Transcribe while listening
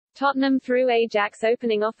Tottenham threw Ajax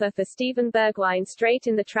opening offer for Steven Bergwijn straight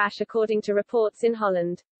in the trash according to reports in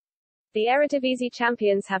Holland. The Eredivisie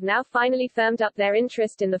champions have now finally firmed up their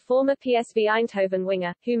interest in the former PSV Eindhoven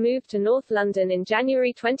winger, who moved to North London in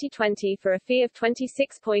January 2020 for a fee of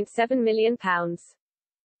 £26.7 million.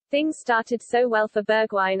 Things started so well for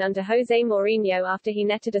Bergwijn under Jose Mourinho after he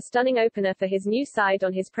netted a stunning opener for his new side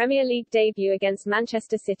on his Premier League debut against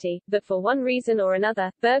Manchester City, but for one reason or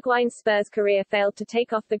another, Bergwijn's Spurs career failed to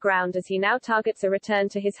take off the ground as he now targets a return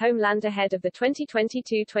to his homeland ahead of the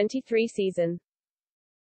 2022-23 season.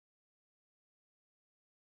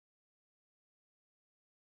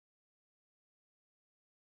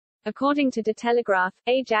 According to De Telegraaf,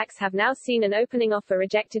 Ajax have now seen an opening offer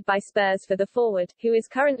rejected by Spurs for the forward, who is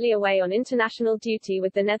currently away on international duty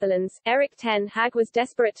with the Netherlands. Erik ten Hag was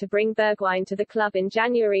desperate to bring Bergwijn to the club in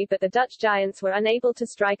January, but the Dutch giants were unable to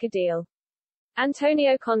strike a deal.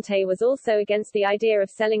 Antonio Conte was also against the idea of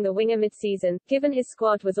selling the winger mid-season, given his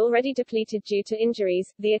squad was already depleted due to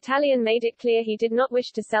injuries. The Italian made it clear he did not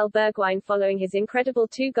wish to sell Bergwijn following his incredible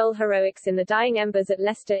two-goal heroics in the dying embers at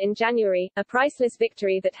Leicester in January, a priceless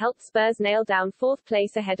victory that helped Spurs nail down fourth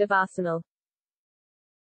place ahead of Arsenal.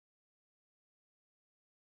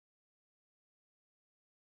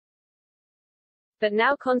 But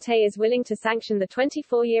now Conte is willing to sanction the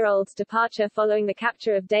 24-year-old's departure following the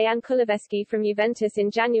capture of Dejan Kulusevski from Juventus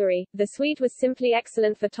in January. The Swede was simply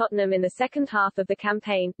excellent for Tottenham in the second half of the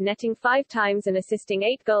campaign, netting 5 times and assisting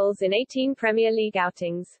 8 goals in 18 Premier League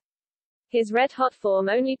outings. His red-hot form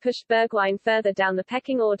only pushed Bergwijn further down the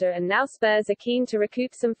pecking order, and now Spurs are keen to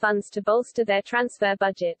recoup some funds to bolster their transfer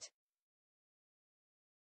budget.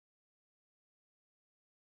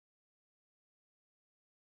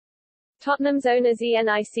 Tottenham's owner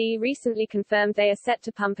ZNIC recently confirmed they are set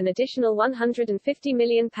to pump an additional £150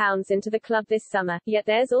 million into the club this summer, yet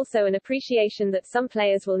there's also an appreciation that some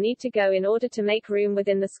players will need to go in order to make room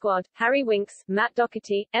within the squad. Harry Winks, Matt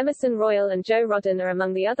Doherty, Emerson Royal and Joe Rodon are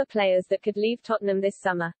among the other players that could leave Tottenham this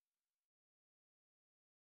summer.